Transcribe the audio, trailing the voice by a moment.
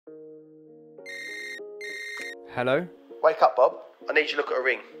Hello? Wake up, Bob. I need you to look at a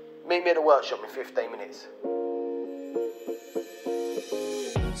ring. Meet me at the workshop in 15 minutes.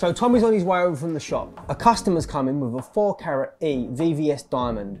 So Tommy's on his way over from the shop. A customer's coming with a 4-carat E VVS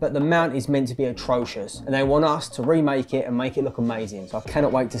diamond, but the mount is meant to be atrocious, and they want us to remake it and make it look amazing. So I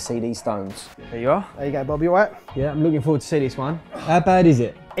cannot wait to see these stones. There you are. There you go, Bob. You all right? Yeah, I'm looking forward to see this one. How bad is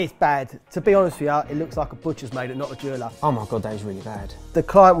it? It's bad. To be honest with you, it looks like a butcher's made it, not a jeweller. Oh my God, that is really bad. The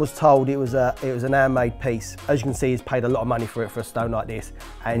client was told it was an handmade piece. As you can see, he's paid a lot of money for it, for a stone like this,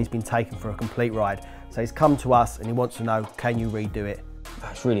 and he's been taken for a complete ride. So he's come to us and he wants to know, can you redo it?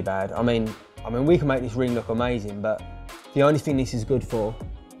 That's really bad. I mean, we can make this ring look amazing, but the only thing this is good for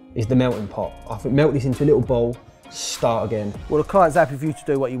is the melting pot. I think melt this into a little bowl, start again. Well, the client's happy for you to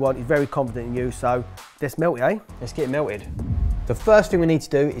do what you want. He's very confident in you, so let's melt it, eh? Let's get it melted. The first thing we need to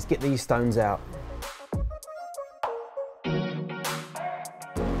do is get these stones out.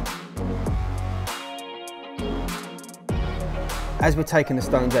 As we're taking the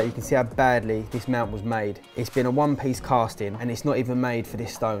stones out, you can see how badly this mount was made. It's been a one-piece casting and it's not even made for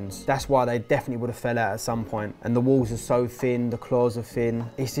these stones. That's why they definitely would have fell out at some point. And the walls are so thin, the claws are thin.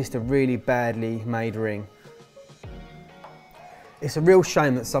 It's just a really badly made ring. It's a real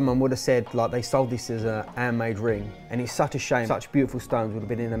shame that someone would have said like they sold this as a handmade ring, and it's such a shame such beautiful stones would have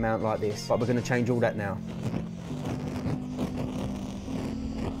been in a mount like this, but we're going to change all that now.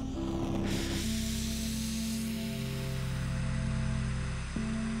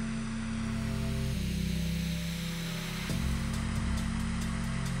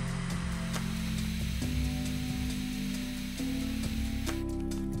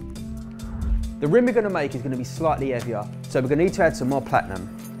 The ring we're going to make is going to be slightly heavier, so we're going to need to add some more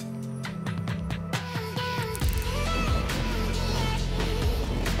platinum.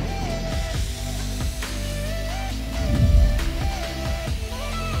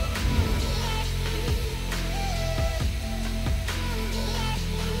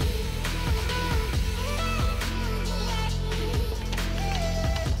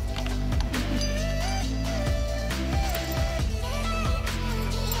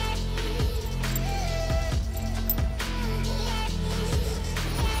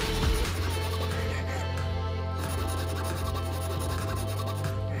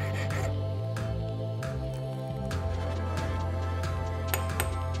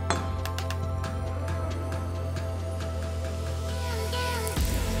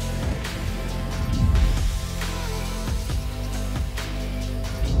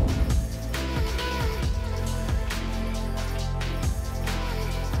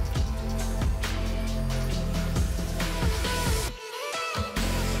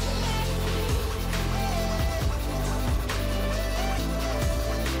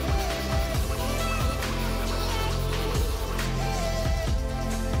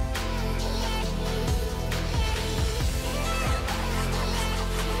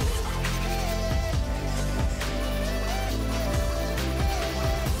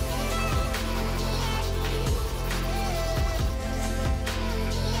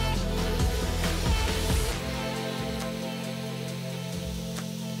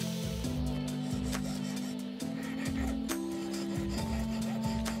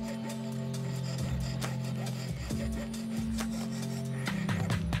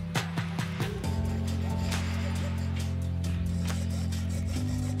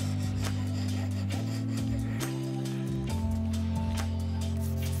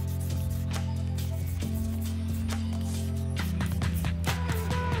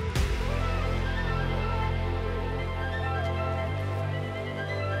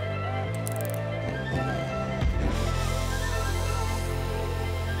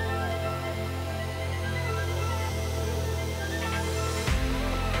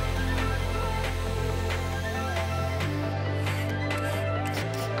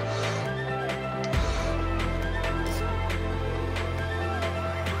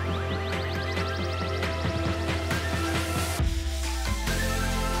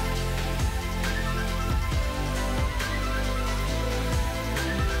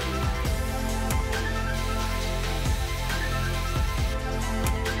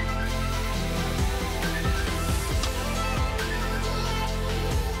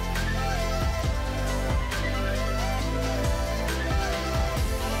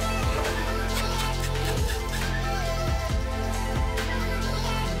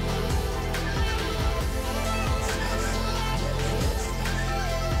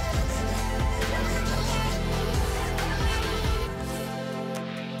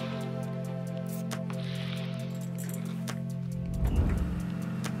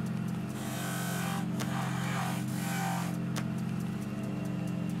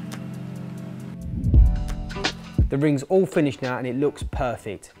 The ring's all finished now and it looks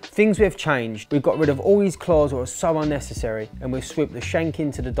perfect. Things we've changed, we've got rid of all these claws that are so unnecessary, and we've swept the shank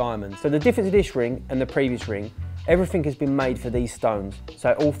into the diamond. So the difference of this ring and the previous ring, everything has been made for these stones, so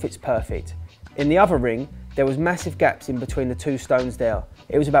it all fits perfect. In the other ring, there was massive gaps in between the two stones there.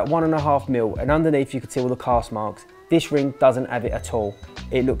 It was about 1.5 mil, and underneath you could see all the cast marks. This ring doesn't have it at all.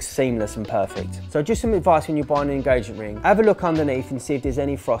 It looks seamless and perfect. So just some advice when you're buying an engagement ring, have a look underneath and see if there's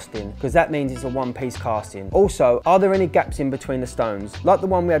any frosting, because that means it's a one-piece casting. Also, are there any gaps in between the stones? Like the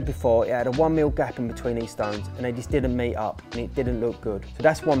one we had before, it had a 1 mil gap in between these stones and they just didn't meet up and it didn't look good. So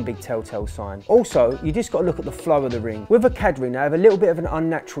that's one big telltale sign. Also, you just got to look at the flow of the ring. With a CAD ring, they have a little bit of an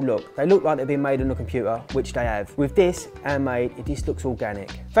unnatural look. They look like they've been made on a computer, which they have. With this, handmade, it just looks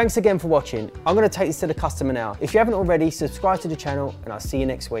organic. Thanks again for watching. I'm going to take this to the customer now. If you haven't already, subscribe to the channel and I'll see you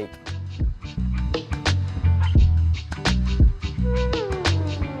next week.